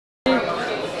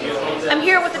I'm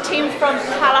here with the team from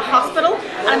Tallaght Hospital,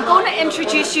 and I'm going to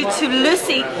introduce you to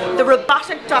Lucy, the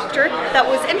robotic doctor that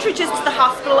was introduced to the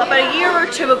hospital about a year or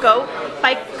two ago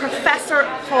by Professor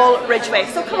Paul Ridgway.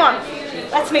 So come on,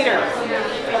 let's meet her.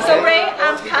 So Ray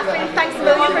and Kathleen, thanks a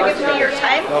million for giving me your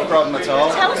time. No problem at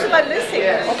all. Tell us about Lucy.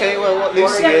 Okay, well what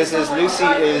Lucy is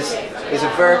a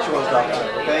virtual doctor.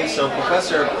 Okay, so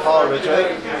Professor Paul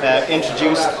Ridgway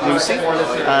introduced Lucy,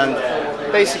 and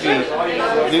basically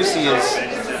Lucy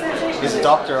is a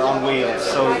doctor on wheels.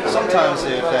 So sometimes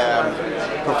if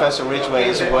Professor Ridgway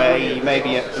is away,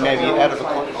 maybe out of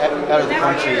the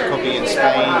country, it could be in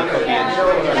Spain, it could be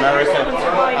in America,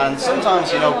 and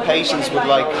sometimes, you know, patients would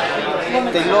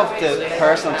they love the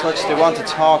personal touch. They want to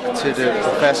talk to the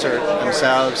professor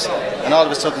themselves, and all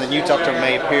of a sudden a new doctor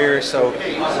may appear, so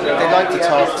they like to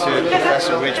talk to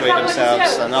Professor Ridgway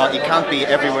themselves, and you can't be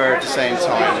everywhere at the same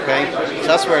time, okay? So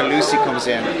that's where Lucy comes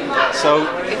in. So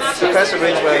Professor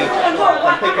Ridgway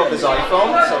can pick up his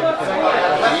iPhone, so he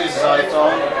can use his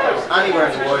iPhone anywhere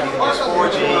in the world. He can use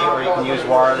 4G or he can use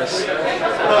wireless,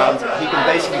 and he can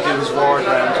basically do his ward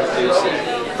round with Lucy.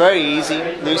 Very easy.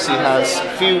 Lucy has a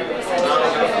few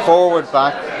forward,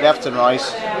 back, left and right.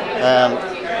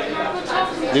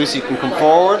 Lucy can come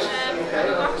forward.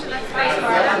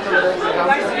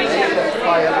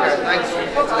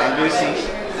 And Lucy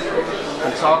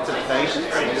can talk to the patient.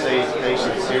 Say the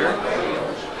patient's here.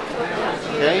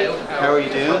 Okay, how are you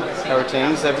doing? How are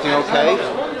things? Everything okay?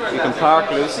 You can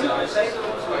park Lucy.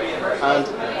 And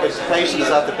if the patient is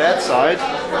at the bedside,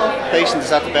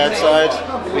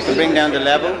 we can bring down the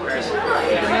level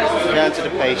down to the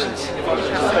patient. If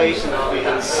the patient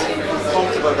feels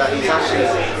comfortable that he's actually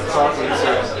talking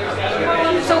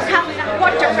to. So Kathleen,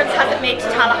 what difference has it made to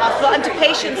Tallaght Hospital and to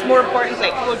patients more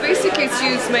importantly? Well, basically it's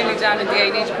used mainly down in the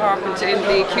A&E department in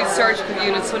the acute surgical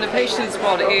units when a patient is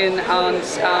brought in and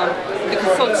the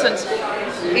consultant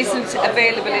isn't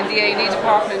available in the A&E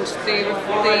department. The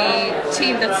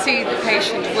team that see the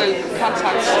patient will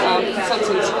contact the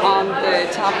consultant on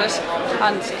the tablet,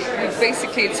 and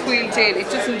basically it's wheeled in. It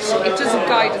doesn't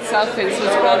guide itself in, so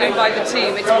it's brought in by the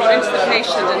team. It's brought into the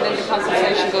patient, and then the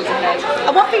consultation goes ahead.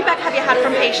 And what feedback have you had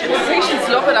from patients? Well, patients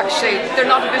love it actually. They're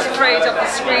not a bit afraid of the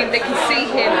screen. They can see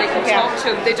him. They can talk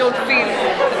to him. They don't feel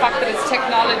the fact that it's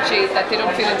technology, that they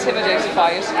don't feel intimidated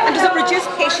by it. And does it reduce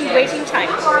patient waiting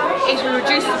times? It will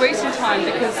reduce the waiting time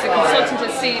because the consultant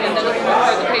is seen and they're looking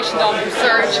for the patient on for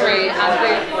surgery, and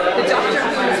the doctor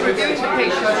who is reviewing the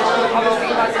patient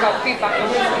obviously has got feedback from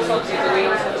his consultant who he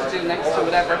knows what to do next or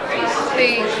whatever.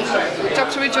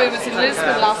 Dr. Ridgway was in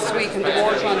Lisbon last week and the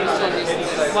ward run was done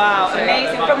yesterday. Wow,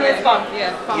 amazing. From Lisbon?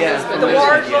 Yeah, from Lisbon. The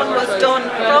ward run was done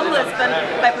from Lisbon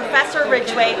by Professor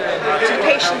Ridgway to the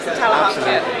patients at Tallaght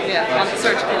Hospital. Yeah, on the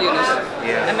surgical unit.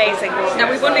 Yeah. Amazing. Now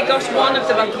we've only got one of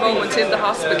them at the moment in the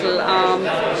hospital,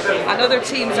 and other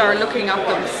teams are looking at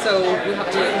them, so we have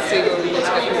to wait and see where we need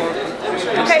to get more of them.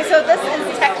 Okay, so this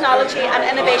is technology and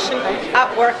innovation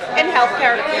at work in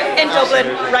healthcare in Dublin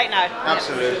right now.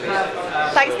 Absolutely.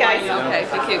 Thanks guys. Okay,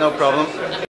 thank you. No problem.